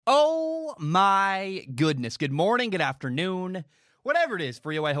Oh my goodness. Good morning, good afternoon, whatever it is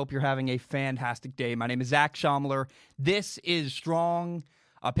for you. I hope you're having a fantastic day. My name is Zach Schomler. This is Strong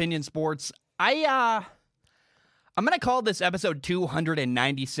Opinion Sports. I'm going to call this episode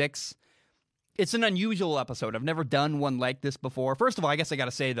 296. It's an unusual episode. I've never done one like this before. First of all, I guess I got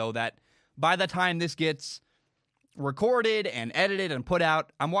to say, though, that by the time this gets recorded and edited and put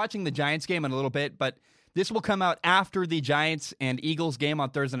out, I'm watching the Giants game in a little bit, but this will come out after the Giants and Eagles game on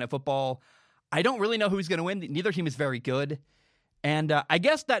Thursday Night Football. I don't really know who's going to win. Neither team is very good. And I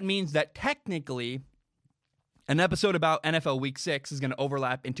guess that means that technically an episode about NFL Week 6 is going to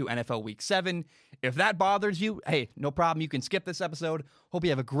overlap into NFL Week 7. If that bothers you, hey, no problem. You can skip this episode. Hope you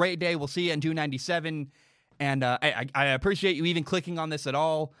have a great day. We'll see you in 297. And I appreciate you even clicking on this at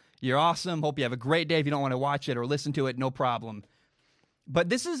all. You're awesome. Hope you have a great day. If you don't want to watch it or listen to it, no problem. But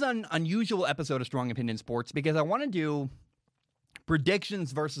this is an unusual episode of Strong Opinion Sports because I want to do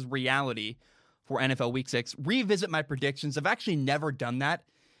predictions versus reality for NFL Week 6. Revisit my predictions. I've actually never done that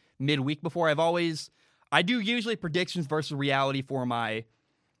midweek before. I do usually predictions versus reality for my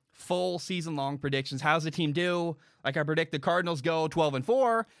full season-long predictions. How's the team do? Like I predict the Cardinals go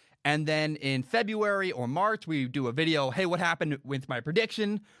 12-4, and then in February or March, we do a video, hey, what happened with my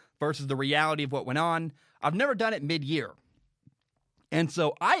prediction versus the reality of what went on. I've never done it mid-year. And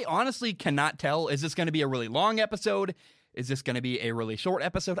so I honestly cannot tell, is this going to be a really long episode? Is this going to be a really short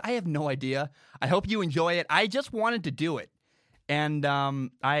episode? I have no idea. I hope you enjoy it. I just wanted to do it. And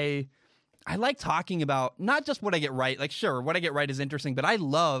I like talking about not just what I get right. Like, sure, what I get right is interesting, but I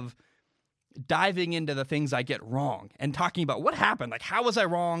love diving into the things I get wrong and talking about what happened. Like, how was I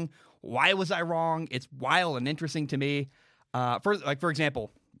wrong? Why was I wrong? It's wild and interesting to me. For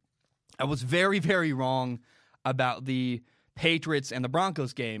example, I was very, very wrong about the Patriots and the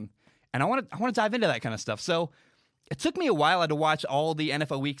Broncos game, and I want to dive into that kind of stuff. So it took me a while to watch all the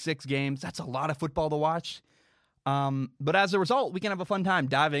NFL Week 6 games. That's a lot of football to watch. But as a result, we can have a fun time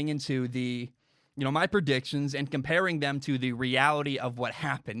diving into my predictions and comparing them to the reality of what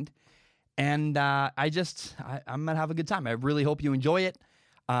happened. And I'm gonna have a good time. I really hope you enjoy it.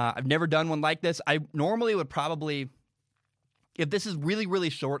 I've never done one like this. I normally would probably, if this is really, really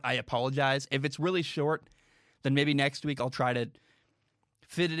short, I apologize. If it's really short, then maybe next week I'll try to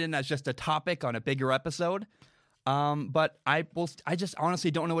fit it in as just a topic on a bigger episode. But I just honestly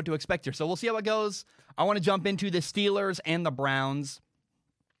don't know what to expect here. So we'll see how it goes. I want to jump into the Steelers and the Browns.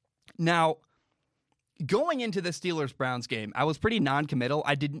 Now, going into the Steelers-Browns game, I was pretty non-committal.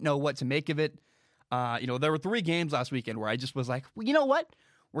 I didn't know what to make of it. There were 3 games last weekend where I just was like, well, you know what?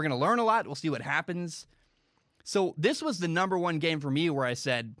 We're going to learn a lot. We'll see what happens. So this was the number one game for me where I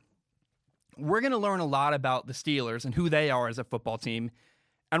said, we're going to learn a lot about the Steelers and who they are as a football team.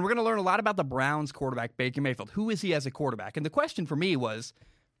 And we're going to learn a lot about the Browns quarterback, Baker Mayfield. Who is he as a quarterback? And the question for me was,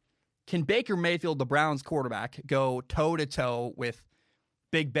 can Baker Mayfield, the Browns quarterback, go toe-to-toe with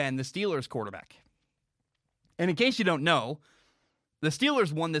Big Ben, the Steelers quarterback? And in case you don't know, the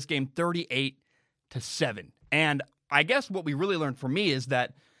Steelers won this game 38-7. And I guess what we really learned from me is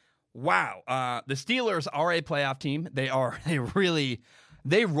that, wow, the Steelers are a playoff team. They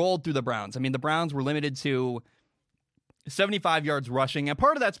rolled through the Browns. I mean, the Browns were limited to 75 yards rushing, and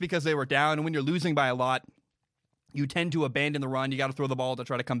part of that's because they were down, and when you're losing by a lot, you tend to abandon the run. You got to throw the ball to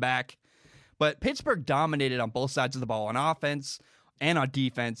try to come back. But Pittsburgh dominated on both sides of the ball, on offense and on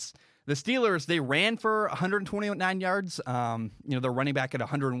defense. The Steelers, they ran for 129 yards. They're running back at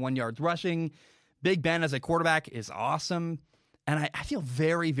 101 yards rushing. Big Ben as a quarterback is awesome, and I feel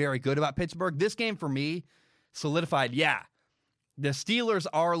very, very good about Pittsburgh. This game, for me, solidified, the Steelers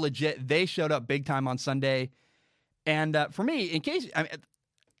are legit. They showed up big time on Sunday. And for me,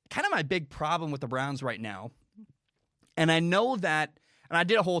 kind of my big problem with the Browns right now, and I know that, and I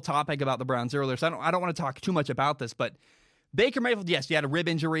did a whole topic about the Browns earlier, so I don't want to talk too much about this, but Baker Mayfield, yes, he had a rib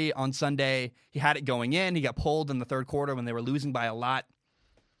injury on Sunday. He had it going in. He got pulled in the third quarter when they were losing by a lot.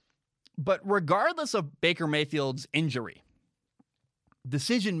 But regardless of Baker Mayfield's injury,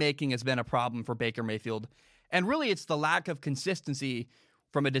 decision-making has been a problem for Baker Mayfield. And really, it's the lack of consistency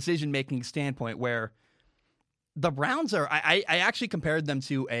from a decision-making standpoint where the Browns are, I actually compared them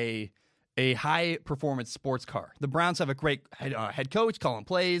to a high-performance sports car. The Browns have a great head coach calling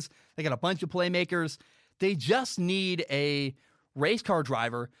plays. They got a bunch of playmakers. They just need a race car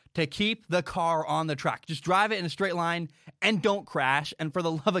driver to keep the car on the track. Just drive it in a straight line and don't crash. And for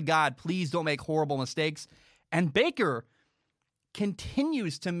the love of God, please don't make horrible mistakes. And Baker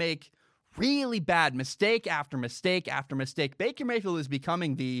continues to make really bad mistake after mistake after mistake. Baker Mayfield is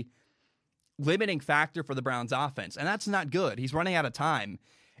becoming the limiting factor for the Browns offense, and that's not good. He's running out of time.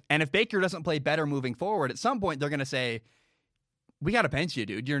 And if Baker doesn't play better moving forward, at some point they're going to say, we got to bench you,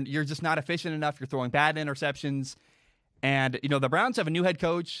 dude. You're just not efficient enough. You're throwing bad interceptions. And, the Browns have a new head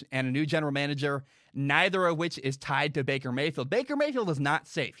coach and a new general manager, neither of which is tied to Baker Mayfield. Baker Mayfield is not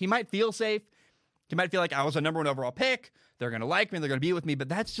safe. He might feel safe. He might feel like I was a number 1 overall pick. They're going to like me. They're going to be with me. But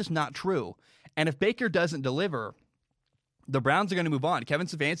that's just not true. And if Baker doesn't deliver, the Browns are going to move on. Kevin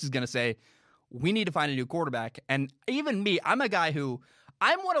Stefanski is going to say, we need to find a new quarterback. And even me, I'm a guy who,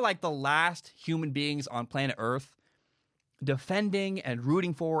 I'm one of the last human beings on planet Earth defending and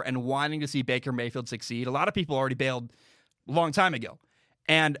rooting for and wanting to see Baker Mayfield succeed. A lot of people already bailed a long time ago.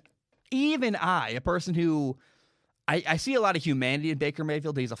 And even I, a person who, I see a lot of humanity in Baker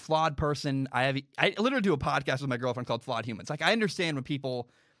Mayfield. He's a flawed person. I literally do a podcast with my girlfriend called Flawed Humans. I understand when people,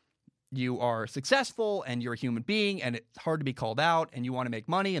 you are successful and you're a human being and it's hard to be called out and you want to make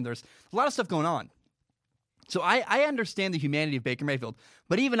money and there's a lot of stuff going on. So I understand the humanity of Baker Mayfield.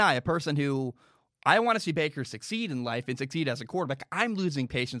 But even I, a person who, I want to see Baker succeed in life and succeed as a quarterback, I'm losing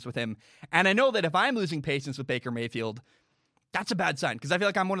patience with him. And I know that if I'm losing patience with Baker Mayfield, that's a bad sign because I feel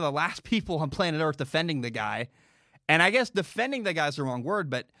like I'm one of the last people on planet Earth defending the guy. And I guess defending the guy is the wrong word,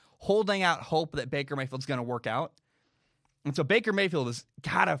 but holding out hope that Baker Mayfield's going to work out. And so Baker Mayfield has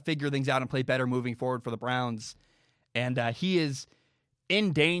got to figure things out and play better moving forward for the Browns. And he is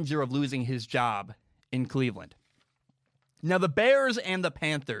in danger of losing his job in Cleveland. Now, the Bears and the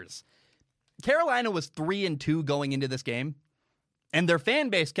Panthers. Carolina was 3-2 going into this game, and their fan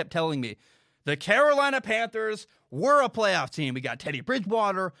base kept telling me, the Carolina Panthers were a playoff team. We got Teddy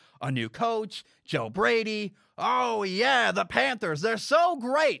Bridgewater, a new coach, Joe Brady. Oh, yeah, the Panthers, they're so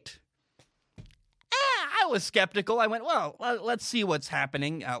great. I was skeptical. I went, well, let's see what's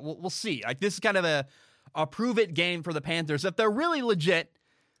happening. We'll see. This is kind of a prove-it game for the Panthers. If they're really legit,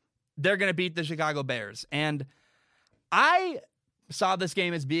 they're going to beat the Chicago Bears. And I saw this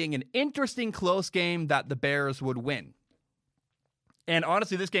game as being an interesting, close game that the Bears would win. And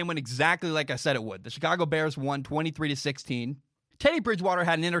honestly, this game went exactly like I said it would. The Chicago Bears won 23-16. Teddy Bridgewater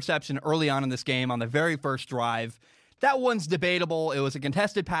had an interception early on in this game on the very first drive. That one's debatable. It was a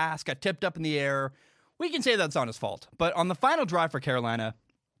contested pass, got tipped up in the air. We can say that's on his fault. But on the final drive for Carolina,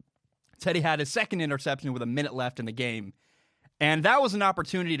 Teddy had his second interception with a minute left in the game. And that was an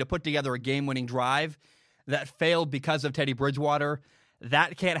opportunity to put together a game-winning drive that failed because of Teddy Bridgewater.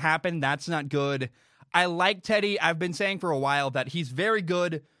 That can't happen. That's not good. I like Teddy. I've been saying for a while that he's very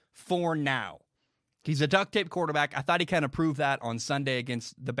good for now. He's a duct tape quarterback. I thought he kind of proved that on Sunday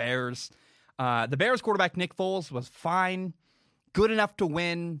against the Bears. The Bears quarterback, Nick Foles, was fine, good enough to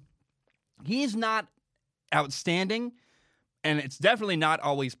win. He's not outstanding, and it's definitely not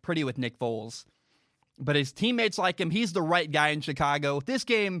always pretty with Nick Foles. But his teammates like him. He's the right guy in Chicago. This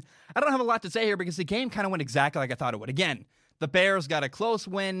game, I don't have a lot to say here because the game kind of went exactly like I thought it would. Again, the Bears got a close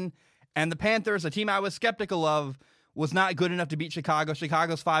win, and the Panthers, a team I was skeptical of, was not good enough to beat Chicago.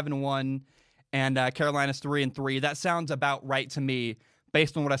 Chicago's 5-1, and Carolina's 3-3. That sounds about right to me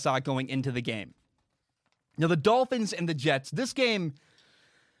based on what I saw going into the game. Now, the Dolphins and the Jets, this game,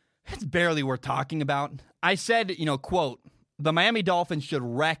 it's barely worth talking about. I said, quote, the Miami Dolphins should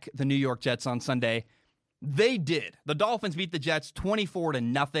wreck the New York Jets on Sunday. They did. The Dolphins beat the Jets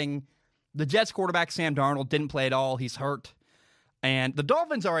 24-0. The Jets quarterback, Sam Darnold, didn't play at all. He's hurt. And the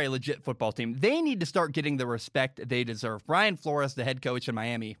Dolphins are a legit football team. They need to start getting the respect they deserve. Brian Flores, the head coach in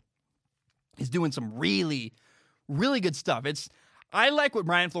Miami, is doing some really, really good stuff. I like what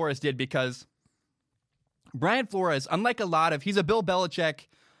Brian Flores did because Brian Flores, unlike he's a Bill Belichick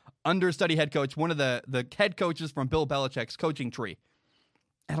understudy head coach, one of the head coaches from Bill Belichick's coaching tree.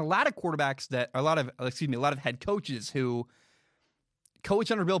 And a lot of head coaches who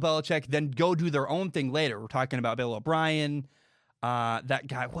coach under Bill Belichick, then go do their own thing later. We're talking about Bill O'Brien, that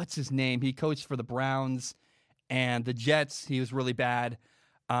guy, what's his name? He coached for the Browns and the Jets. He was really bad.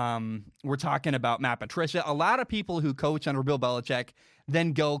 We're talking about Matt Patricia. A lot of people who coach under Bill Belichick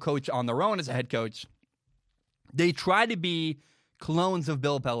then go coach on their own as a head coach. They try to be clones of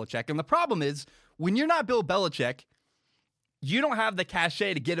Bill Belichick. And the problem is, when you're not Bill Belichick, you don't have the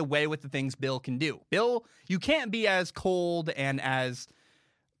cachet to get away with the things Bill can do. Bill, you can't be as cold and as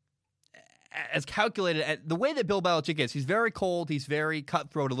calculated. The way that Bill Belichick is, he's very cold. He's very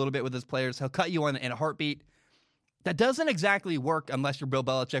cutthroat a little bit with his players. He'll cut you in a heartbeat. That doesn't exactly work unless you're Bill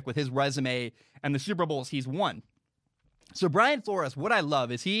Belichick with his resume and the Super Bowls he's won. So Brian Flores, what I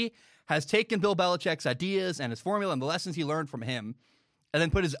love is he has taken Bill Belichick's ideas and his formula and the lessons he learned from him and then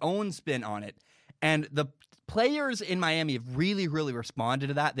put his own spin on it. And the players in Miami have really, really responded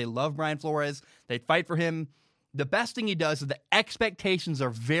to that. They love Brian Flores. They fight for him. The best thing he does is the expectations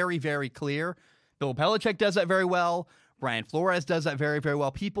are very, very clear. Bill Belichick does that very well. Brian Flores does that very, very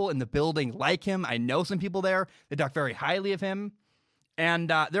well. People in the building like him. I know some people there. They talk very highly of him. And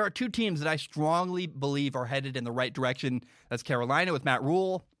there are two teams that I strongly believe are headed in the right direction. That's Carolina with Matt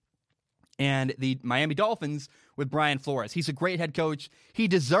Rule and the Miami Dolphins with Brian Flores. He's a great head coach. He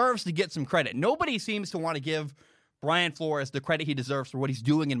deserves to get some credit. Nobody seems to want to give Brian Flores the credit he deserves for what he's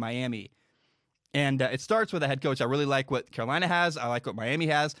doing in Miami. And it starts with a head coach. I really like what Carolina has. I like what Miami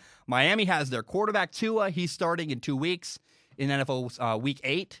has. Miami has their quarterback, Tua. He's starting in 2 weeks in NFL Week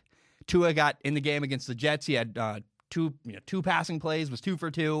 8. Tua got in the game against the Jets. He had two passing plays, was 2 for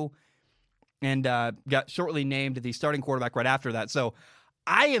 2, and got shortly named the starting quarterback right after that. So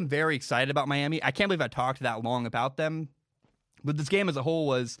I am very excited about Miami. I can't believe I talked that long about them. But this game as a whole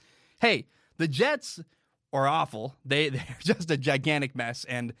was, hey, the Jets are awful. They're just a gigantic mess.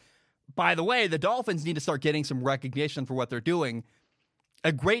 And by the way, the Dolphins need to start getting some recognition for what they're doing.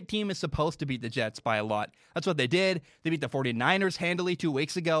 A great team is supposed to beat the Jets by a lot. That's what they did. They beat the 49ers handily 2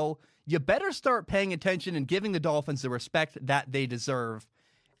 weeks ago. You better start paying attention and giving the Dolphins the respect that they deserve.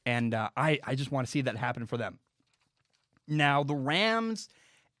 And I just want to see that happen for them. Now, the Rams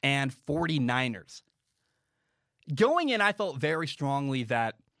and 49ers. Going in, I felt very strongly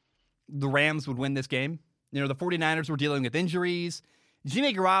that the Rams would win this game. The 49ers were dealing with injuries.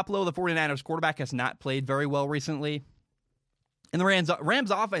 Jimmy Garoppolo, the 49ers quarterback, has not played very well recently. And the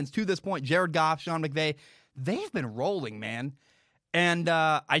Rams offense, to this point, Jared Goff, Sean McVay, they've been rolling, man. And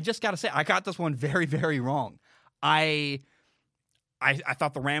I just got to say, I got this one very, very wrong. I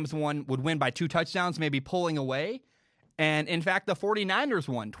thought the Rams would win by 2 touchdowns, maybe pulling away. And in fact, the 49ers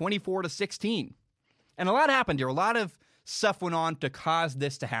won 24-16. And a lot happened here. A lot of stuff went on to cause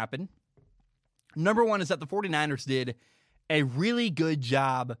this to happen. Number one is that the 49ers did a really good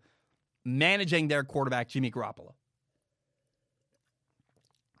job managing their quarterback, Jimmy Garoppolo.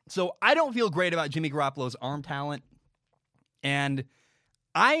 So I don't feel great about Jimmy Garoppolo's arm talent. And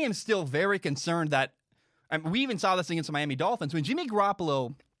I am still very concerned that, we even saw this against the Miami Dolphins, when Jimmy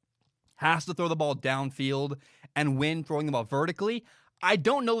Garoppolo has to throw the ball downfield and win throwing the ball vertically, I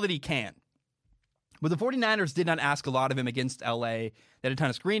don't know that he can. But the 49ers did not ask a lot of him against LA. They had a ton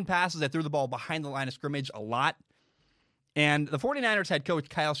of screen passes. They threw the ball behind the line of scrimmage a lot. And the 49ers head coach,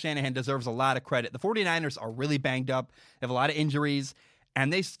 Kyle Shanahan, deserves a lot of credit. The 49ers are really banged up. They have a lot of injuries,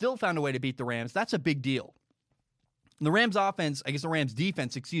 and they still found a way to beat the Rams. That's a big deal. The Rams defense,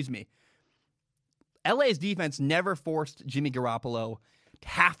 LA's defense never forced Jimmy Garoppolo to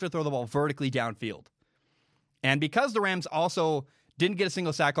have to throw the ball vertically downfield. And because the Rams also didn't get a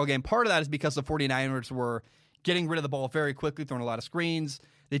single sack all game, part of that is because the 49ers were getting rid of the ball very quickly, throwing a lot of screens.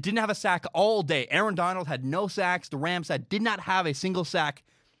 They didn't have a sack all day. Aaron Donald had no sacks. The Rams did not have a single sack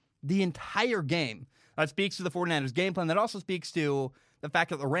the entire game. That speaks to the 49ers game plan. That also speaks to the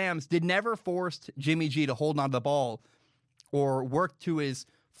fact that the Rams never forced Jimmy G to hold on to the ball or work to his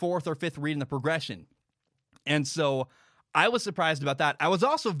 4th or 5th read in the progression. And so I was surprised about that. I was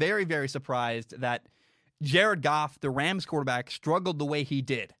also very, very surprised that Jared Goff, the Rams quarterback, struggled the way he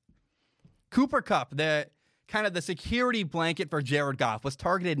did. Cooper Kupp, the security blanket for Jared Goff, was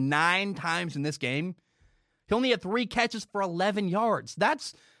targeted 9 times in this game. He only had 3 catches for 11 yards.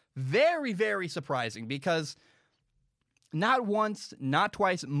 That's very, very surprising because not once, not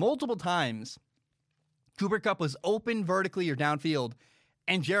twice, multiple times, Cooper Kupp was open vertically or downfield,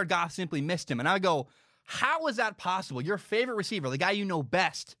 and Jared Goff simply missed him. And I go, how is that possible? Your favorite receiver, the guy you know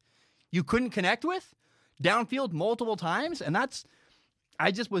best, you couldn't connect with downfield multiple times? And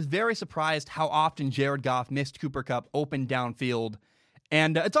I just was very surprised how often Jared Goff missed Cooper Kupp open downfield.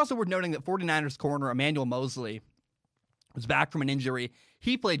 And it's also worth noting that 49ers corner Emmanuel Mosley was back from an injury.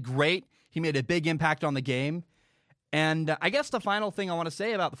 He played great. He made a big impact on the game. And I guess the final thing I want to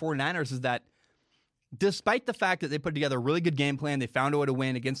say about the 49ers is that despite the fact that they put together a really good game plan, they found a way to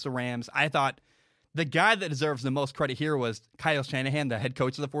win against the Rams, I thought the guy that deserves the most credit here was Kyle Shanahan, the head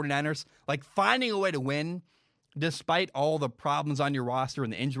coach of the 49ers. Like, finding a way to win despite all the problems on your roster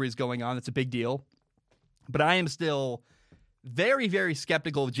and the injuries going on, it's a big deal. But I am still very, very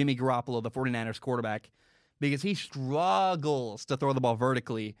skeptical of Jimmy Garoppolo, the 49ers quarterback, because he struggles to throw the ball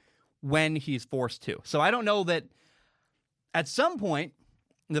vertically when he's forced to. So I don't know that at some point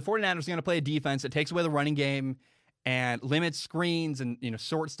the 49ers are going to play a defense that takes away the running game and limits screens and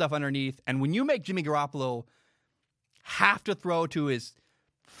sort stuff underneath. And when you make Jimmy Garoppolo have to throw to his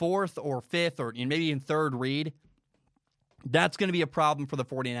 4th or 5th or maybe even 3rd read, that's going to be a problem for the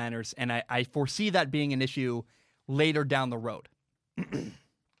 49ers. And I foresee that being an issue later down the road.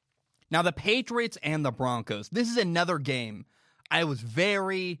 Now, the Patriots and the Broncos. This is another game I was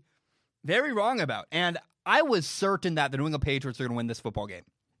very, very wrong about. And I was certain that the New England Patriots are going to win this football game.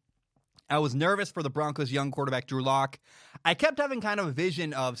 I was nervous for the Broncos' young quarterback, Drew Lock. I kept having kind of a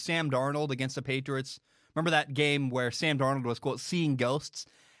vision of Sam Darnold against the Patriots Remember that game where Sam Darnold was, quote, seeing ghosts?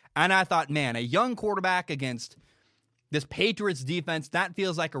 And I thought, man, a young quarterback against this Patriots defense, that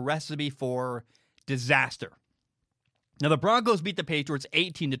feels like a recipe for disaster. Now, the Broncos beat the Patriots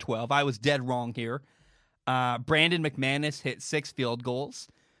 18-12. I was dead wrong here. Brandon McManus hit 6 field goals.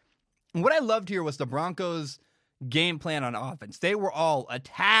 And what I loved here was the Broncos' game plan on offense. They were all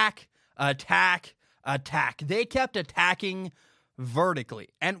attack, attack, attack. They kept attacking vertically.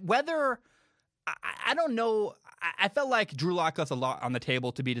 And whether, I don't know, I felt like Drew Lock left a lot on the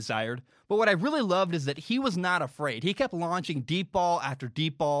table to be desired. But what I really loved is that he was not afraid. He kept launching deep ball after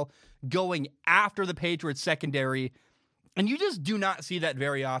deep ball, going after the Patriots secondary. And you just do not see that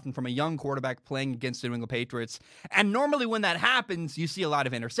very often from a young quarterback playing against the New England Patriots. And normally when that happens, you see a lot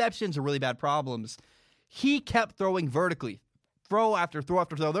of interceptions or really bad problems. He kept throwing vertically, throw after throw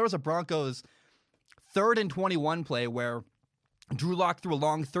after throw. There was a Broncos 3rd and 21 play where Drew Lock threw a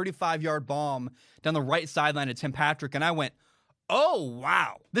long 35-yard bomb down the right sideline to Tim Patrick, and I went, oh,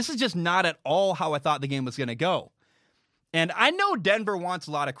 wow. This is just not at all how I thought the game was going to go. And I know Denver wants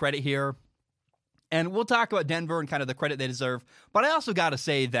a lot of credit here, and we'll talk about Denver and kind of the credit they deserve, but I also got to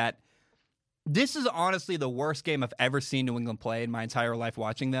say that this is honestly the worst game I've ever seen New England play in my entire life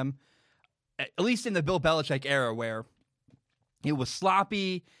watching them, at least in the Bill Belichick era where it was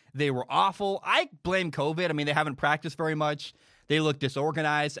sloppy, they were awful. I blame COVID. I mean, they haven't practiced very much. They looked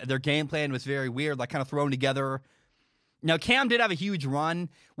disorganized. Their game plan was very weird, like kind of thrown together. Now, Cam did have a huge run.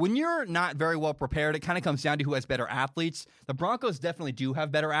 When you're not very well prepared, it kind of comes down to who has better athletes. The Broncos definitely do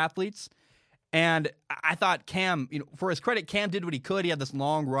have better athletes. And I thought Cam, for his credit, Cam did what he could. He had this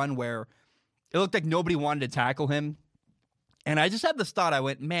long run where it looked like nobody wanted to tackle him. And I just had this thought. I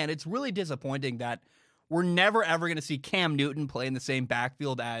went, man, it's really disappointing that we're never, ever going to see Cam Newton play in the same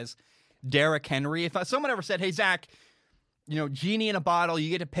backfield as Derrick Henry. If someone ever said, hey, Zach, genie in a bottle, you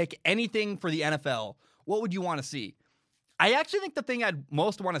get to pick anything for the NFL, what would you want to see? I actually think the thing I'd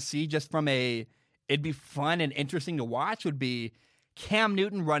most want to see just from it'd be fun and interesting to watch would be Cam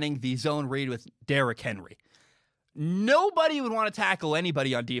Newton running the zone read with Derrick Henry. Nobody would want to tackle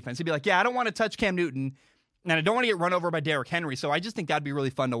anybody on defense. He'd be like, yeah, I don't want to touch Cam Newton, and I don't want to get run over by Derrick Henry, so I just think that'd be really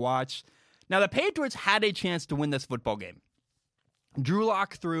fun to watch. Now, the Patriots had a chance to win this football game. Drew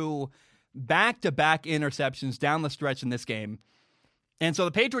Lock threw back-to-back interceptions down the stretch in this game. And so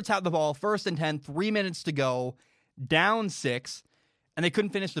the Patriots had the ball, 1st and 10, 3 minutes to go, down 6, and they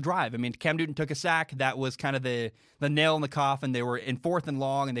couldn't finish the drive. I mean, Cam Newton took a sack. That was kind of the nail in the coffin. They were in 4th and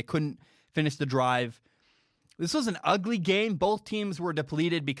long, and they couldn't finish the drive. This was an ugly game. Both teams were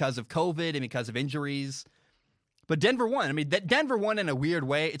depleted because of COVID and because of injuries. But Denver won. I mean, Denver won in a weird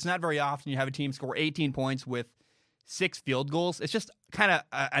way. It's not very often you have a team score 18 points with 6 field goals. It's just kind of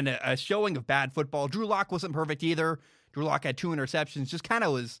a showing of bad football. Drew Lock wasn't perfect either. Drew Lock had 2 interceptions. Just kind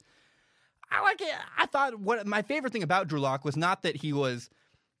of was. I like it. I thought what my favorite thing about Drew Lock was not that he was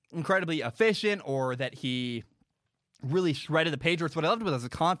incredibly efficient or that he really shredded the Patriots. What I loved was his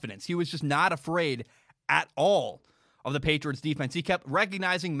confidence. He was just not afraid at all of the Patriots defense. He kept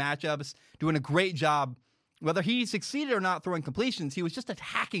recognizing matchups, doing a great job. Whether he succeeded or not throwing completions, he was just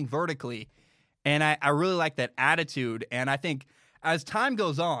attacking vertically. And I really like that attitude. And I think as time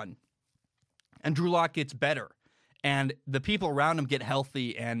goes on and Drew Lock gets better and the people around him get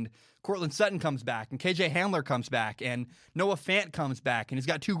healthy and Cortland Sutton comes back and KJ Hamler comes back and Noah Fant comes back and he's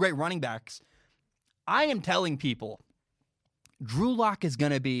got 2 great running backs, I am telling people Drew Lock is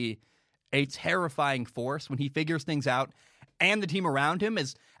going to be a terrifying force when he figures things out and the team around him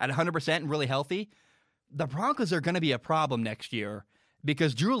is at 100% and really healthy. The Broncos are going to be a problem next year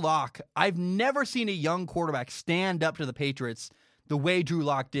because Drew Lock, I've never seen a young quarterback stand up to the Patriots the way Drew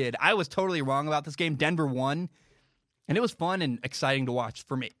Lock did. I was totally wrong about this game. Denver won, and it was fun and exciting to watch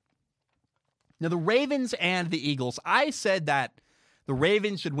for me. Now, the Ravens and the Eagles, I said that the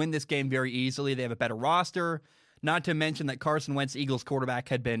Ravens should win this game very easily. They have a better roster, not to mention that Carson Wentz, Eagles quarterback,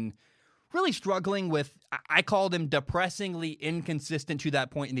 had been really struggling with, I called him depressingly inconsistent to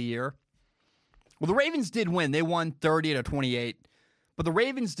that point in the year. Well, the Ravens did win. They won 30-28, but the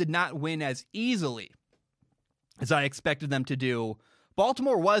Ravens did not win as easily as I expected them to do.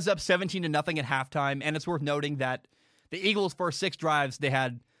 Baltimore was up 17-0 at halftime, and it's worth noting that the Eagles' first 6 drives, they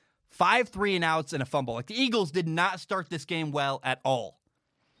had 5 3-and-outs and a fumble. Like, the Eagles did not start this game well at all.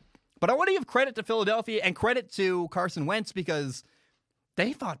 But I want to give credit to Philadelphia and credit to Carson Wentz because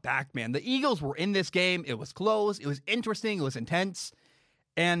they fought back, man. The Eagles were in this game. It was close. It was interesting. It was intense.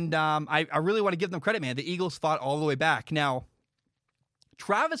 And I really want to give them credit, man. The Eagles fought all the way back. Now,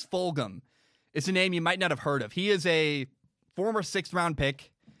 Travis Fulgham is a name you might not have heard of. He is a former 6th-round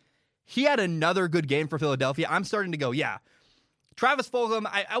pick. He had another good game for Philadelphia. I'm starting to go, yeah, Travis Fulgham,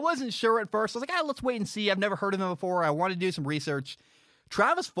 I wasn't sure at first. I was like, let's wait and see. I've never heard of him before. I wanted to do some research.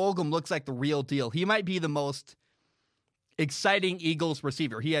 Travis Fulgham looks like the real deal. He might be the most exciting Eagles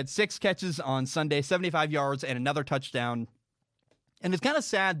receiver. He had 6 catches on Sunday, 75 yards, and another touchdown. And it's kind of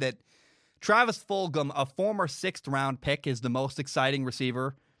sad that Travis Fulgham, a former 6th-round pick, is the most exciting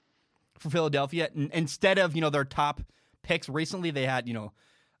receiver for Philadelphia. Instead of, their top picks recently, they had,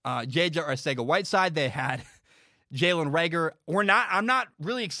 J.J. Arcega-Whiteside. They had Jalen Reagor. I'm not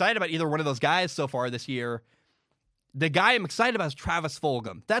really excited about either one of those guys so far this year. The guy I'm excited about is Travis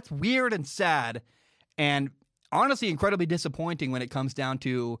Fulgham. That's weird and sad, and honestly incredibly disappointing when it comes down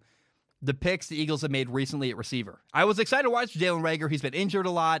to the picks the Eagles have made recently at receiver. I was excited to watch Jalen Reagor. He's been injured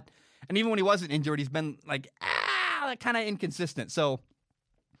a lot, and even when he wasn't injured, he's been kind of inconsistent. So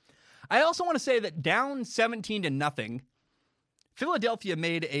I also want to say that down 17-0, Philadelphia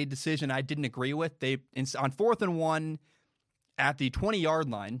made a decision I didn't agree with. On 4th and 1 at the 20-yard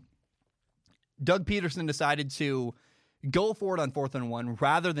line, Doug Peterson decided to go for it on 4th and 1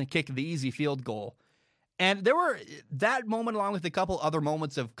 rather than kick the easy field goal. And there were that moment along with a couple other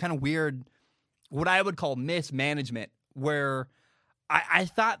moments of kind of weird, what I would call mismanagement, where I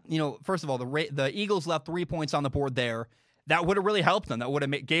thought, first of all, the Eagles left 3 points on the board there. That would have really helped them. That would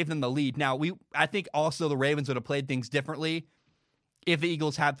have gave them the lead. Now, I think also the Ravens would have played things differently if the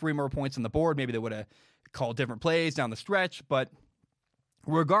Eagles had 3 more points on the board. Maybe they would have called different plays down the stretch. But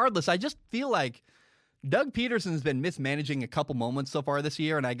regardless, I just feel like Doug Peterson has been mismanaging a couple moments so far this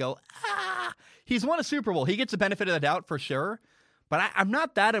year, and I go, he's won a Super Bowl. He gets the benefit of the doubt for sure, but I'm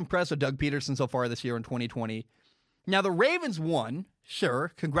not that impressed with Doug Peterson so far this year in 2020. Now, the Ravens won,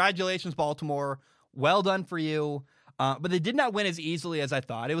 sure. Congratulations, Baltimore. Well done for you. But they did not win as easily as I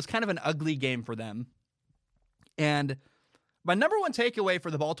thought. It was kind of an ugly game for them. And my number one takeaway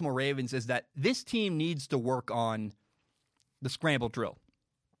for the Baltimore Ravens is that this team needs to work on the scramble drill.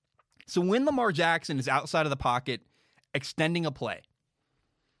 So when Lamar Jackson is outside of the pocket extending a play,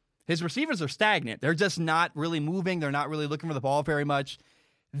 his receivers are stagnant. They're just not really moving. They're not really looking for the ball very much.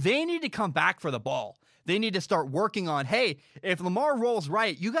 They need to come back for the ball. They need to start working on, hey, if Lamar rolls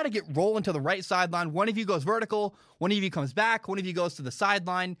right, you got to get rolling to the right sideline. One of you goes vertical. One of you comes back. One of you goes to the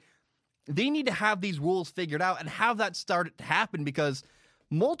sideline. They need to have these rules figured out and have that start to happen, because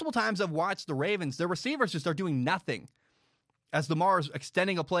multiple times I've watched the Ravens, their receivers just are doing nothing as Lamar's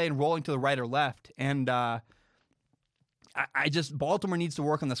extending a play and rolling to the right or left. And Baltimore needs to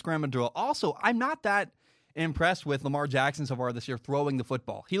work on the scramble drill. Also, I'm not that impressed with Lamar Jackson so far this year throwing the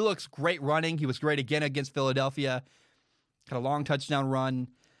football. He looks great running. He was great again against Philadelphia. Had a long touchdown run.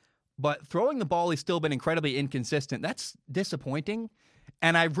 But throwing the ball, he's still been incredibly inconsistent. That's disappointing.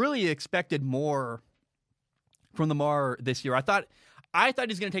 And I really expected more from Lamar this year. I thought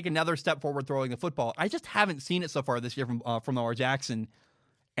he's going to take another step forward throwing the football. I just haven't seen it so far this year from Lamar Jackson.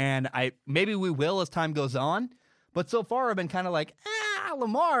 And maybe we will as time goes on. But so far, I've been kind of like,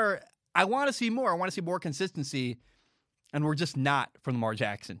 Lamar, I want to see more. I want to see more consistency. And we're just not from Lamar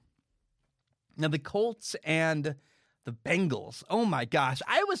Jackson. Now, the Colts and the Bengals. Oh, my gosh.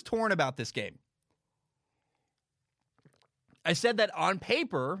 I was torn about this game. I said that on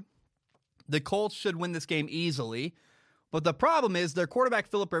paper, the Colts should win this game easily. But the problem is their quarterback,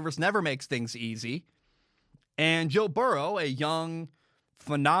 Phillip Rivers, never makes things easy. And Joe Burrow, a young,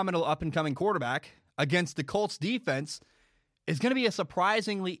 phenomenal up-and-coming quarterback, against the Colts defense is going to be a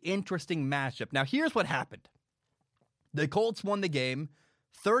surprisingly interesting matchup. Now, here's what happened. The Colts won the game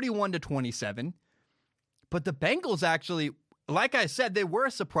 31-27, but the Bengals actually, like I said, they were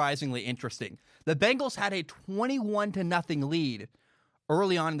surprisingly interesting. The Bengals had a 21-0 lead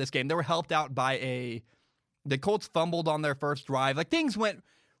early on in this game. They were helped out by the Colts fumbled on their first drive. Like, things went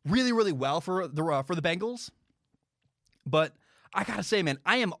really, really well for the Bengals. But I got to say, man,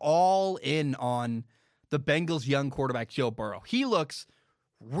 I am all in on the Bengals' young quarterback, Joe Burrow. He looks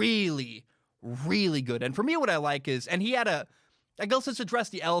really, really good. And for me, what I like is, and he had I guess let's address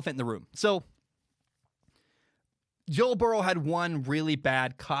the elephant in the room. So, Joe Burrow had one really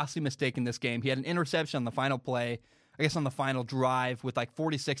bad, costly mistake in this game. He had an interception on the final play, I guess on the final drive with like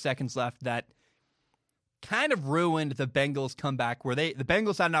 46 seconds left that kind of ruined the Bengals' comeback, where the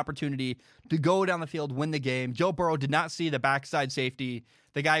Bengals had an opportunity to go down the field, win the game. Joe Burrow did not see the backside safety.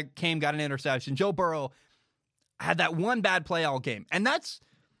 The guy got an interception. Joe Burrow had that one bad play all game. And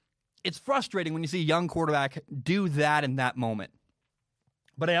it's frustrating when you see a young quarterback do that in that moment.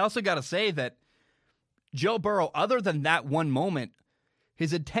 But I also got to say that Joe Burrow, other than that one moment,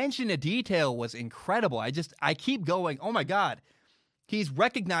 his attention to detail was incredible. I keep going, oh my God. He's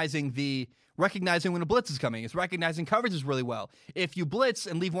recognizing when a blitz is coming. He's recognizing coverages really well. If you blitz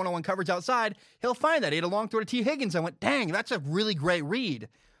and leave one-on-one coverage outside, he'll find that. He had a long throw to T. Higgins. I went, dang, that's a really great read.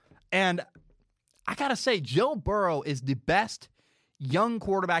 And I got to say, Joe Burrow is the best young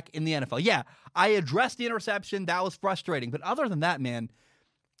quarterback in the NFL. Yeah, I addressed the interception. That was frustrating. But other than that, man,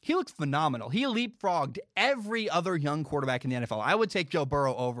 he looks phenomenal. He leapfrogged every other young quarterback in the NFL. I would take Joe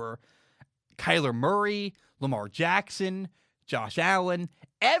Burrow over Kyler Murray, Lamar Jackson, Josh Allen,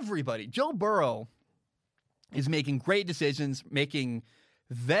 everybody. Joe Burrow is making great decisions, making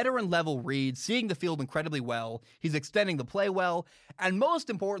veteran-level reads, seeing the field incredibly well. He's extending the play well. And most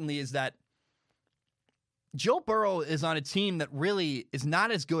importantly is that Joe Burrow is on a team that really is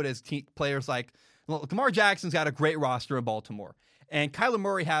not as good as players like Lamar Jackson's got a great roster in Baltimore. And Kyler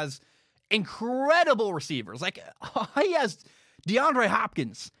Murray has incredible receivers. Like, he has DeAndre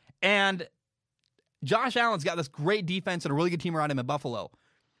Hopkins. And Josh Allen's got this great defense and a really good team around him in Buffalo.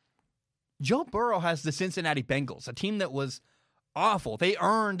 Joe Burrow has the Cincinnati Bengals, a team that was awful. They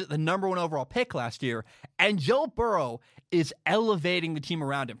earned the number 1 overall pick last year. And Joe Burrow is elevating the team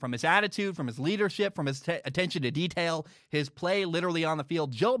around him from his attitude, from his leadership, from his attention to detail, his play literally on the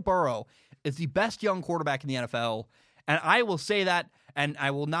field. Joe Burrow is the best young quarterback in the NFL. And I will say that, and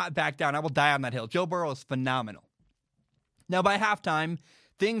I will not back down. I will die on that hill. Joe Burrow is phenomenal. Now, by halftime,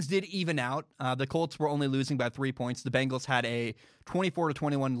 things did even out. The Colts were only losing by 3 points. The Bengals had a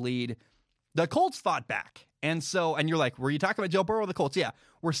 24-21 lead. The Colts fought back. And you're like, were you talking about Joe Burrow or the Colts? Yeah,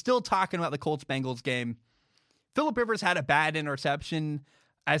 we're still talking about the Colts-Bengals game. Phillip Rivers had a bad interception,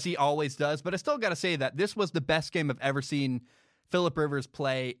 as he always does, but I still got to say that this was the best game I've ever seen Phillip Rivers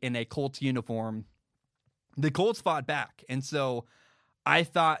play in a Colts uniform. The Colts fought back, and so I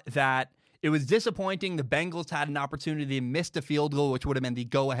thought that it was disappointing. The Bengals had an opportunity, missed a field goal, which would have been the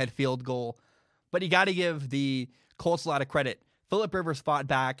go-ahead field goal. But you got to give the Colts a lot of credit. Phillip Rivers fought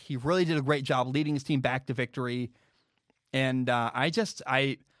back. He really did a great job leading his team back to victory. And I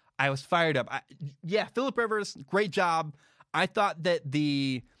was fired up. Phillip Rivers, great job. I thought that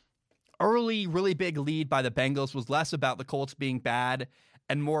the early, really big lead by the Bengals was less about the Colts being bad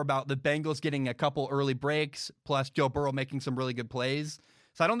and more about the Bengals getting a couple early breaks, plus Joe Burrow making some really good plays.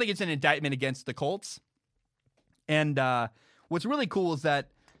 So I don't think it's an indictment against the Colts. And what's really cool is that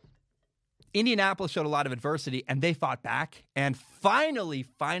Indianapolis showed a lot of adversity, and they fought back. And finally,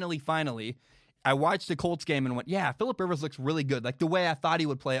 I watched the Colts game and went, yeah, Phillip Rivers looks really good, like the way I thought he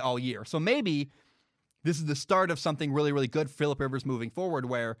would play all year. So maybe this is the start of something really, really good for Phillip Rivers moving forward,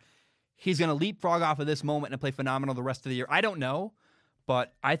 where he's going to leapfrog off of this moment and play phenomenal the rest of the year. I don't know,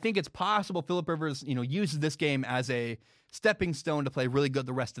 but I think it's possible Phillip Rivers, uses this game as a stepping stone to play really good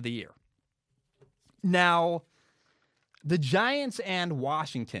the rest of the year. Now, the Giants and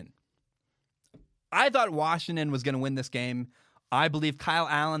Washington. I thought Washington was going to win this game. I believe Kyle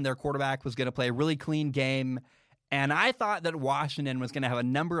Allen, their quarterback, was going to play a really clean game. And I thought that Washington was going to have a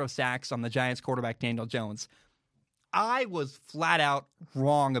number of sacks on the Giants quarterback, Daniel Jones. I was flat out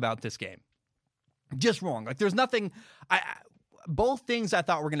wrong about this game. Just wrong. Like, there's nothing. Both things I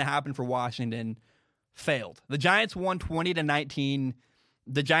thought were going to happen for Washington failed. The Giants won 20-19.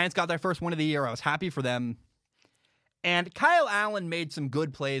 The Giants got their first win of the year. I was happy for them. And Kyle Allen made some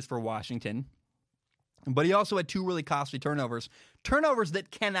good plays for Washington. But he also had 2 really costly turnovers. Turnovers that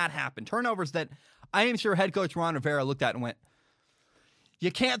cannot happen. Turnovers that I am sure head coach Ron Rivera looked at and went,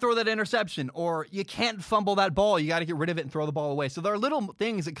 you can't throw that interception, or you can't fumble that ball. You got to get rid of it and throw the ball away. So there are little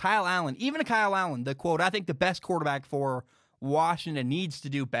things that Kyle Allen, even Kyle Allen, the quote, I think the best quarterback for Washington needs to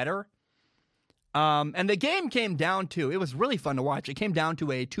do better. And the game came down to, it was really fun to watch. It came down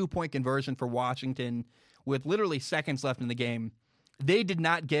to a 2-point conversion for Washington with literally seconds left in the game. They did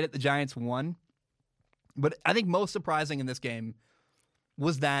not get it. The Giants won. But I think most surprising in this game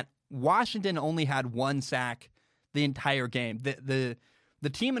was that Washington only had 1 sack the entire game. The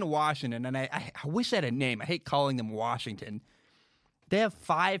team in Washington, and I wish I had a name. I hate calling them Washington. They have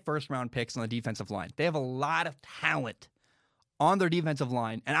 5 first-round picks on the defensive line. They have a lot of talent on their defensive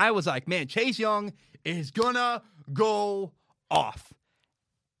line. And I was like, man, Chase Young is gonna go off.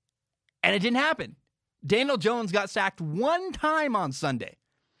 And it didn't happen. Daniel Jones got sacked 1 time on Sunday.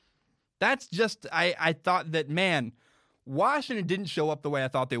 That's just, I thought that, man, Washington didn't show up the way I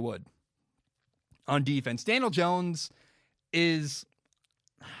thought they would on defense. Daniel Jones is,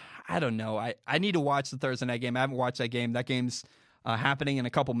 I don't know. I need to watch the Thursday night game. I haven't watched that game. That game's happening in a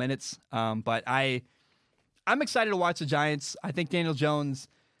couple minutes. But I'm excited to watch the Giants. I think Daniel Jones,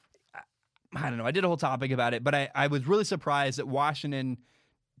 I don't know. I did a whole topic about it, but I was really surprised that Washington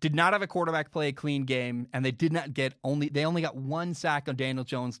did not have a quarterback play a clean game, and they only got 1 sack on Daniel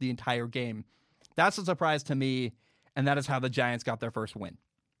Jones the entire game. That's a surprise to me, and that is how the Giants got their first win.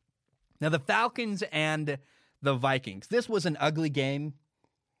 Now, the Falcons and the Vikings. This was an ugly game.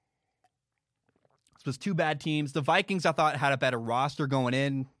 This was two bad teams. The Vikings, I thought, had a better roster going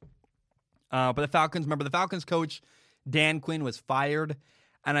in. But the Falcons, remember, the Falcons coach, Dan Quinn, was fired.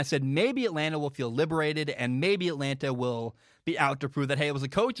 And I said, maybe Atlanta will feel liberated, and maybe Atlanta will be out to prove that, hey, it was the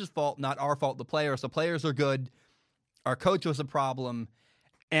coach's fault, not our fault, the players. The players are good. Our coach was a problem.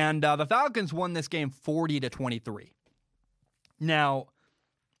 And the Falcons won this game 40-23. Now,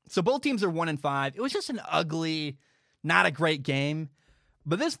 so both teams are 1-5. It was just an ugly, not a great game.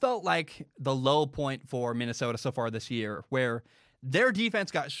 But this felt like the low point for Minnesota so far this year, where their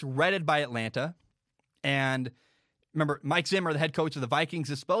defense got shredded by Atlanta. And remember, Mike Zimmer, the head coach of the Vikings,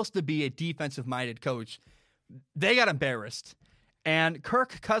 is supposed to be a defensive-minded coach. They got embarrassed. And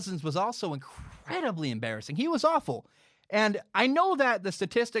Kirk Cousins was also incredibly embarrassing. He was awful. And I know that the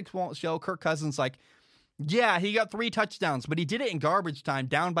statistics won't show Kirk Cousins like, yeah, he got 3 touchdowns, but he did it in garbage time,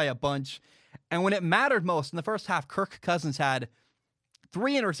 down by a bunch. And when it mattered most, in the first half, Kirk Cousins had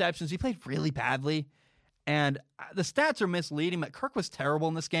 3 interceptions. He played really badly. And the stats are misleading, but Kirk was terrible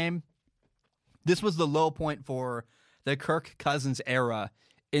in this game. This was the low point for the Kirk Cousins era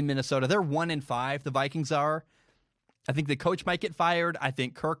in Minnesota. They're 1-5, the Vikings are. I think the coach might get fired. I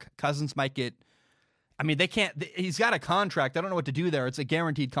think Kirk Cousins might get... I mean, they can't... He's got a contract. I don't know what to do there. It's a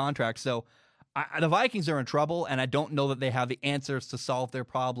guaranteed contract. So the Vikings are in trouble, and I don't know that they have the answers to solve their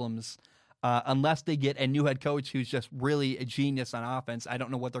problems unless they get a new head coach who's just really a genius on offense. I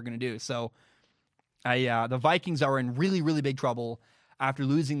don't know what they're going to do. So the Vikings are in really, really big trouble after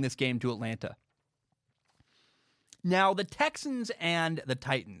losing this game to Atlanta. Now, the Texans and the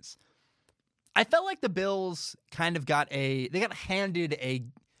Titans. I felt like the Bills kind of got handed a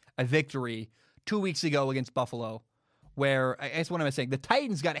victory 2 weeks ago against Buffalo, where, I guess what am I saying? The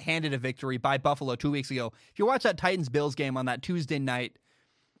Titans got handed a victory by Buffalo 2 weeks ago. If you watch that Titans-Bills game on that Tuesday night,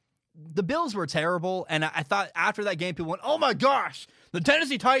 the Bills were terrible, and I thought after that game, people went, oh my gosh, the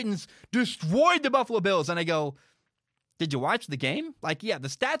Tennessee Titans destroyed the Buffalo Bills. And I go, did you watch the game? Like, yeah, the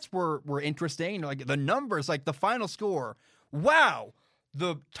stats were interesting. Like, the numbers, like the final score, wow,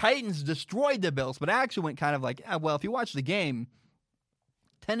 the Titans destroyed the Bills. But I actually went kind of like, well, if you watch the game,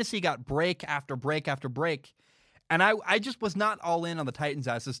 Tennessee got break after break after break. And I just was not all in on the Titans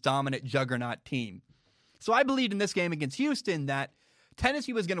as this dominant juggernaut team. So I believed in this game against Houston that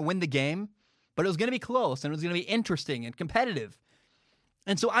Tennessee was going to win the game, but it was going to be close, and it was going to be interesting and competitive.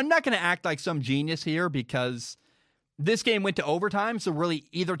 And so I'm not going to act like some genius here because this game went to overtime, so really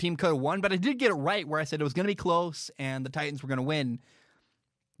either team could have won, but I did get it right where I said it was going to be close and the Titans were going to win.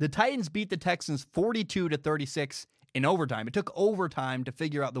 The Titans beat the Texans 42-36 in overtime. It took overtime to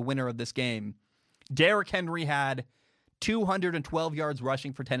figure out the winner of this game. Derrick Henry had 212 yards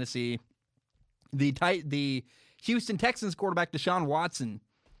rushing for Tennessee. The Houston Texans quarterback Deshaun Watson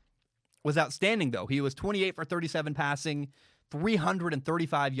was outstanding, though. He was 28 for 37 passing,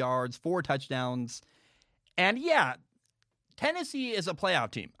 335 yards, 4 touchdowns. And yeah, Tennessee is a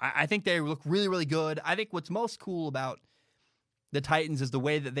playoff team. I think they look really, really good. I think what's most cool about the Titans is the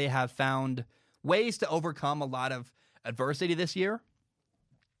way that they have found ways to overcome a lot of adversity this year.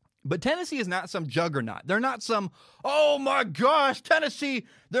 But Tennessee is not some juggernaut. They're not some, oh my gosh, Tennessee,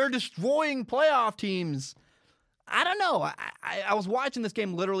 they're destroying playoff teams. I don't know. I was watching this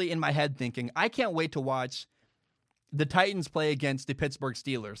game literally in my head thinking, I can't wait to watch the Titans play against the Pittsburgh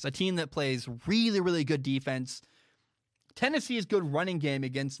Steelers, a team that plays really, really good defense. Tennessee's good running game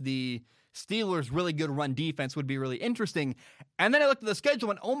against the Steelers' really good run defense would be really interesting. And then I looked at the schedule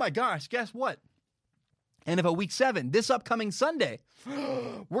and, oh my gosh, guess what? NFL Week 7, this upcoming Sunday,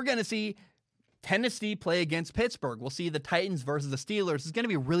 we're going to see Tennessee play against Pittsburgh. We'll see the Titans versus the Steelers. It's going to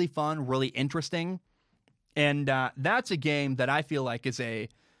be really fun, really interesting. And that's a game that I feel like it's a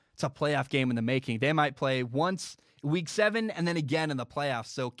playoff game in the making. They might play once Week 7 and then again in the playoffs.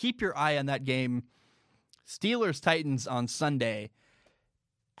 So keep your eye on that game. Steelers-Titans on Sunday.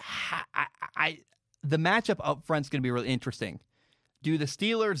 The matchup up front is going to be really interesting. Do the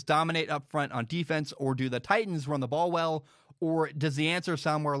Steelers dominate up front on defense, or do the Titans run the ball well, or does the answer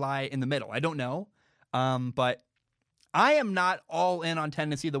somewhere lie in the middle? I don't know. But I am not all in on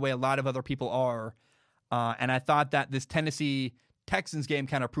Tennessee the way a lot of other people are. And I thought that this Tennessee-Texans game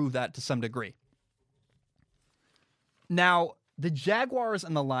kind of proved that to some degree. Now, the Jaguars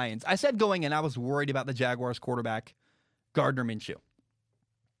and the Lions. I said going in, I was worried about the Jaguars quarterback, Gardner Minshew.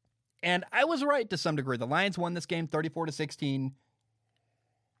 And I was right to some degree. The Lions won this game 34-16.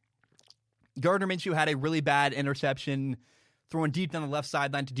 Gardner Minshew had a really bad interception thrown deep down the left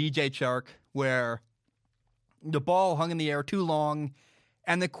sideline to DJ Chark, where the ball hung in the air too long.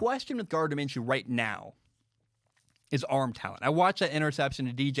 And the question with Gardner Minshew right now is arm talent. I watched that interception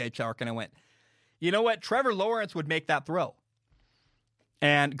to DJ Chark, and I went, you know what? Trevor Lawrence would make that throw.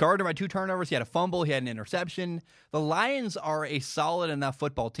 And Gardner had 2 turnovers. He had a fumble. He had an interception. The Lions are a solid enough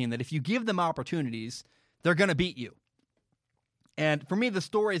football team that if you give them opportunities, they're going to beat you. And for me, the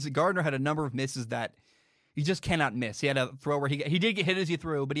story is that Gardner had a number of misses that you just cannot miss. He had a throw where he did get hit as he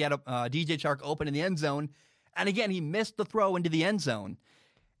threw, but he had a DJ Chark open in the end zone. And again, he missed the throw into the end zone.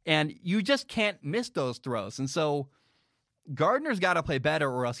 And you just can't miss those throws. And so Gardner's got to play better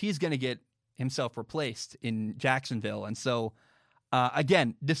or else he's going to get himself replaced in Jacksonville. And so,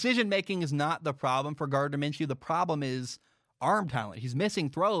 again, decision-making is not the problem for Gardner Minshew. The problem is arm talent. He's missing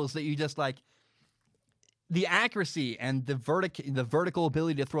throws that you just like. The accuracy and the vertical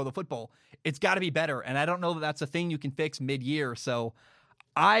ability to throw the football, it's got to be better. And I don't know that that's a thing you can fix mid-year. So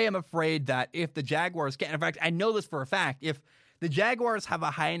I am afraid that if the Jaguars can, in fact, I know this for a fact, if the Jaguars have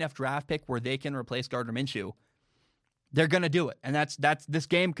a high enough draft pick where they can replace Gardner Minshew, they're going to do it. And that's this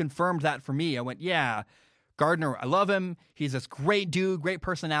game confirmed that for me. I went, yeah, Gardner, I love him. He's this great dude, great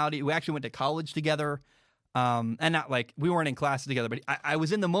personality. We actually went to college together. And not like we weren't in classes together, but I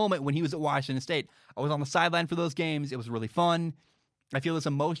was in the moment when he was at Washington State. I was on the sideline for those games. It was really fun. I feel this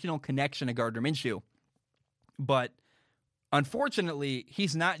emotional connection to Gardner Minshew. But unfortunately,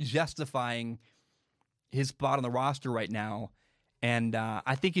 he's not justifying his spot on the roster right now. And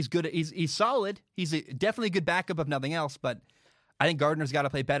I think he's good. He's solid. He's definitely a good backup if nothing else. But I think Gardner's got to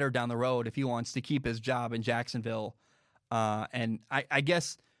play better down the road if he wants to keep his job in Jacksonville. And I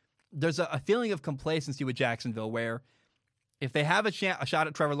guess there's a feeling of complacency with Jacksonville where if they have a shot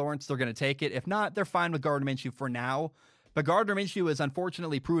at Trevor Lawrence, they're going to take it. If not, they're fine with Gardner Minshew for now. But Gardner Minshew is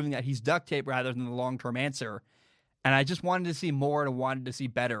unfortunately proving that he's duct tape rather than the long-term answer. And I just wanted to see more and wanted to see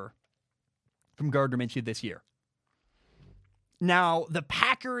better from Gardner Minshew this year. Now, the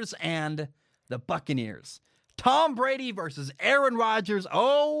Packers and the Buccaneers. Tom Brady versus Aaron Rodgers.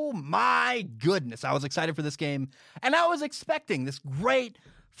 Oh my goodness. I was excited for this game. And I was expecting this great,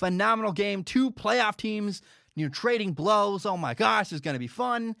 phenomenal game. 2 playoff teams, trading blows. Oh my gosh, it's going to be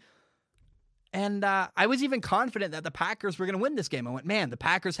fun. And I was even confident that the Packers were going to win this game. I went, man, the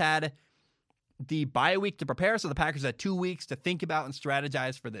Packers had the bye week to prepare, so the Packers had 2 weeks to think about and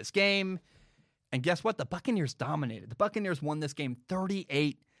strategize for this game. And guess what? The Buccaneers dominated. The Buccaneers won this game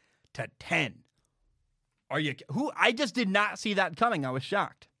 38-10. I just did not see that coming. I was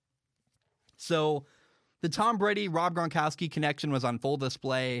shocked. So the Tom Brady, Rob Gronkowski connection was on full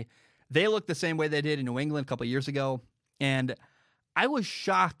display. They looked the same way they did in New England a couple years ago. And I was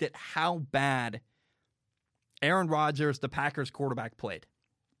shocked at how bad Aaron Rodgers, the Packers quarterback, played.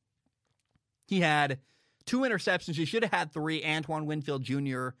 He had 2 interceptions. He should have had 3. Antoine Winfield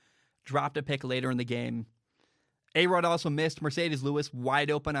Jr. dropped a pick later in the game. A-Rod also missed Mercedes Lewis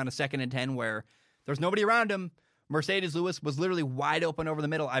wide open on a 2nd and 10 where there's nobody around him. Mercedes Lewis was literally wide open over the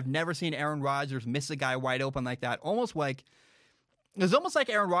middle. I've never seen Aaron Rodgers miss a guy wide open like that. It was almost like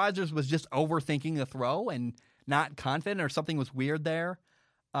Aaron Rodgers was just overthinking the throw and not confident or something was weird there.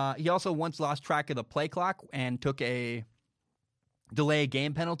 He also once lost track of the play clock and took a delay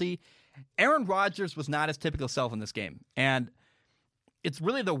game penalty. Aaron Rodgers was not his typical self in this game. And it's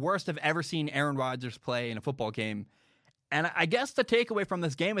really the worst I've ever seen Aaron Rodgers play in a football game. And I guess the takeaway from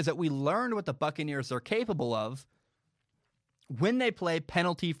this game is that we learned what the Buccaneers are capable of when they play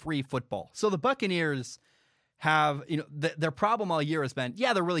penalty-free football. So the Buccaneers have, their problem all year has been,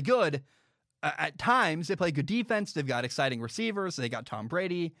 they're really good. At times, they play good defense. They've got exciting receivers. They got Tom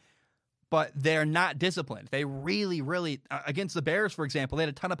Brady. But they're not disciplined. They really, really, against the Bears, for example, they had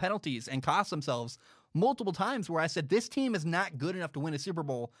a ton of penalties and cost themselves multiple times where I said, this team is not good enough to win a Super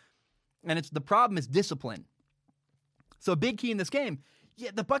Bowl. And the problem is discipline. So a big key in this game,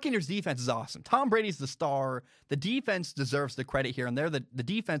 the Buccaneers defense is awesome. Tom Brady's the star. The defense deserves the credit here. And they're the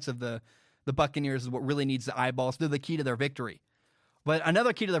defense of the Buccaneers is what really needs the eyeballs. They're the key to their victory. But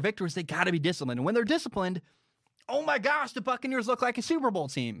another key to their victory is they got to be disciplined. And when they're disciplined, oh my gosh, the Buccaneers look like a Super Bowl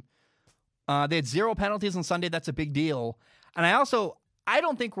team. They had 0 penalties on Sunday. That's a big deal. And I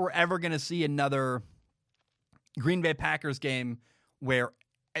don't think we're ever going to see another Green Bay Packers game where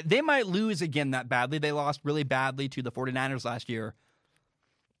they might lose again that badly. They lost really badly to the 49ers last year.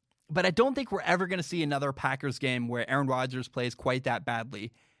 But I don't think we're ever going to see another Packers game where Aaron Rodgers plays quite that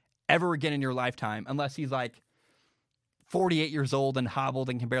badly ever again in your lifetime, unless he's like 48 years old and hobbled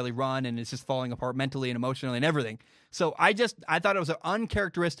and can barely run and is just falling apart mentally and emotionally and everything. So I thought it was an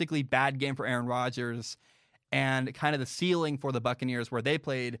uncharacteristically bad game for Aaron Rodgers and kind of the ceiling for the Buccaneers where they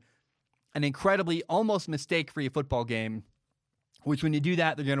played an incredibly almost mistake-free football game, which when you do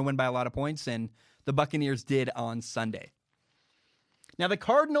that, they're going to win by a lot of points, and the Buccaneers did on Sunday. Now, the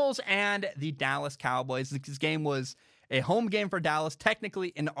Cardinals and the Dallas Cowboys, this game was a home game for Dallas, technically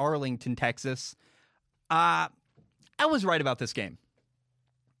in Arlington, Texas. I was right about this game.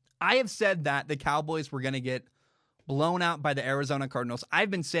 I have said that the Cowboys were going to get blown out by the Arizona Cardinals. I've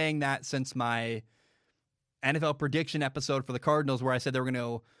been saying that since my NFL prediction episode for the Cardinals, where I said they were going to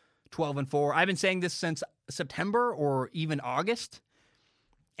go 12-4. I've been saying this since September or even August.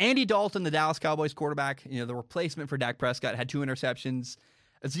 Andy Dalton, the Dallas Cowboys quarterback, the replacement for Dak Prescott, had 2 interceptions.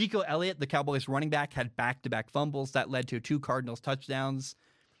 Ezekiel Elliott, the Cowboys running back, had back-to-back fumbles that led to 2 Cardinals touchdowns.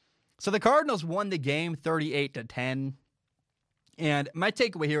 So the Cardinals won the game 38-10. And my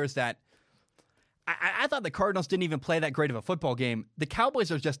takeaway here is that I thought the Cardinals didn't even play that great of a football game. The Cowboys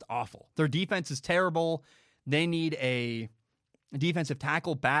are just awful. Their defense is terrible. They need a defensive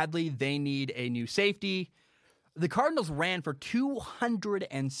tackle badly. They need a new safety. The Cardinals ran for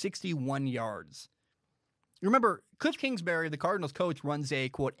 261 yards. Remember, Cliff Kingsbury, the Cardinals coach, runs a,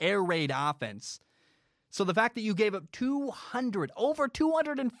 quote, air raid offense. So the fact that you gave up over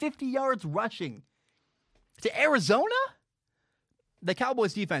 250 yards rushing to Arizona? The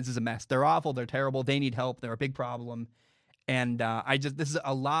Cowboys defense is a mess. They're awful. They're terrible. They need help. They're a big problem. And this is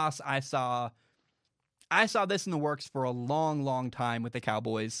a loss. I saw this in the works for a long, long time with the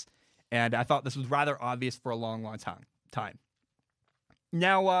Cowboys. And I thought this was rather obvious for a long, long time.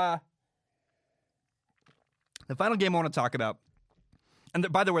 Now, the final game I want to talk about,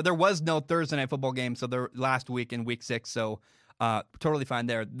 and by the way, there was no Thursday night football game, so there last week in week 6, so totally fine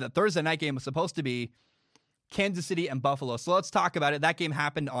there. The Thursday night game was supposed to be Kansas City and Buffalo. So let's talk about it. That game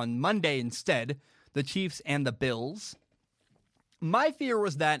happened on Monday instead, the Chiefs and the Bills. My fear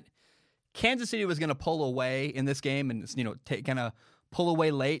was that Kansas City was going to pull away in this game and kind of pull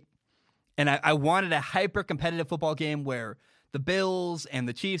away late. And I wanted a hyper-competitive football game where the Bills and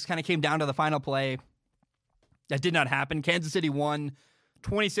the Chiefs kind of came down to the final play. That did not happen. Kansas City won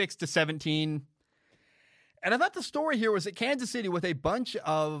 26-17. And I thought the story here was that Kansas City, with a bunch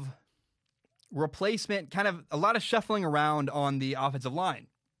of replacement, kind of a lot of shuffling around on the offensive line.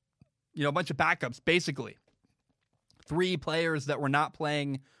 A bunch of backups, basically. 3 players that were not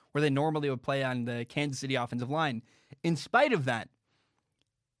playing where they normally would play on the Kansas City offensive line. In spite of that,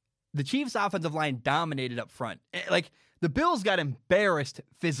 the Chiefs' offensive line dominated up front. Like, the Bills got embarrassed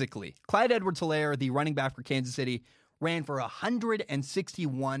physically. Clyde Edwards-Helaire, the running back for Kansas City, ran for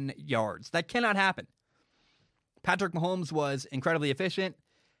 161 yards. That cannot happen. Patrick Mahomes was incredibly efficient.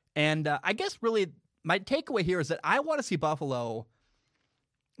 And I guess really my takeaway here is that I want to see Buffalo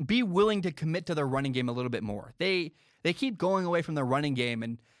be willing to commit to their running game a little bit more. They keep going away from their running game.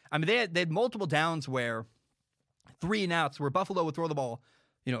 And I mean, they had multiple downs where 3 and outs where Buffalo would throw the ball,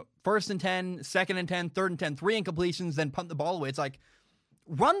 1st and 10, 2nd and 10, 3rd and 10, 3 incompletions, then punt the ball away. It's like,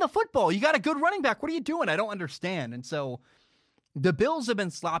 run the football. You got a good running back. What are you doing? I don't understand. And so the Bills have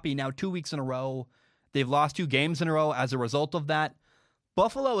been sloppy now 2 weeks in a row. They've lost 2 games in a row as a result of that.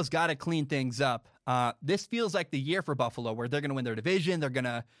 Buffalo has got to clean things up. This feels like the year for Buffalo where they're going to win their division. They're going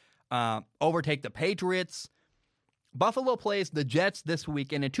to overtake the Patriots. Buffalo plays the Jets this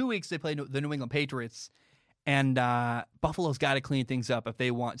week, and in 2 weeks they play the New England Patriots. And Buffalo's got to clean things up if they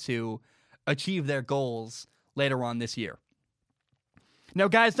want to achieve their goals later on this year. Now,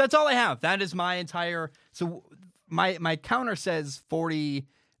 guys, that's all I have. That is my entire... So my counter says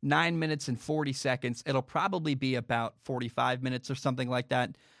 49 minutes and 40 seconds. It'll probably be about 45 minutes or something like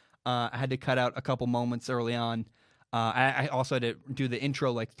that. I had to cut out a couple moments early on. I also had to do the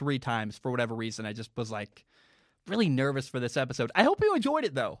intro like 3 times for whatever reason. I just was like really nervous for this episode. I hope you enjoyed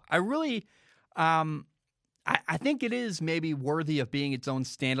it, though. I really... I think it is maybe worthy of being its own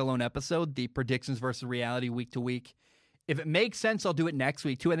standalone episode, the predictions versus reality week to week. If it makes sense, I'll do it next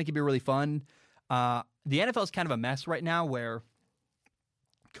week, too. I think it'd be really fun. The NFL is kind of a mess right now where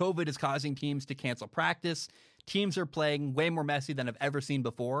COVID is causing teams to cancel practice. Teams are playing way more messy than I've ever seen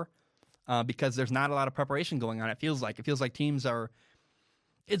before because there's not a lot of preparation going on. It feels like teams are...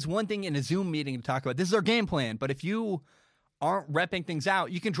 It's one thing in a Zoom meeting to talk about, this is our game plan, but if you aren't repping things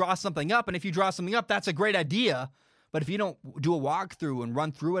out, you can draw something up, and if you draw something up, that's a great idea, but if you don't do a walkthrough and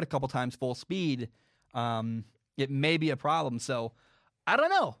run through it a couple times full speed, it may be a problem. So I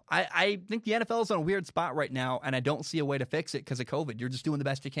don't know. I think the NFL is in a weird spot right now, and I don't see a way to fix it because of COVID. You're just doing the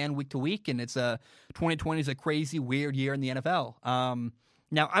best you can week to week, and 2020 is a crazy, weird year in the NFL.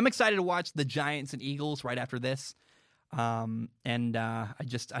 Now, I'm excited to watch the Giants and Eagles right after this, and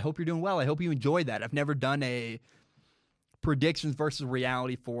I hope you're doing well. I hope you enjoyed that. I've never done a predictions versus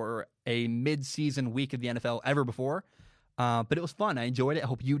reality for a mid-season week of the NFL ever before, but it was fun. I enjoyed it. I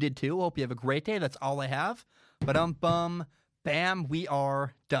hope you did too. I hope you have a great day. That's all I have. Bam, we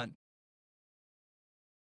are done.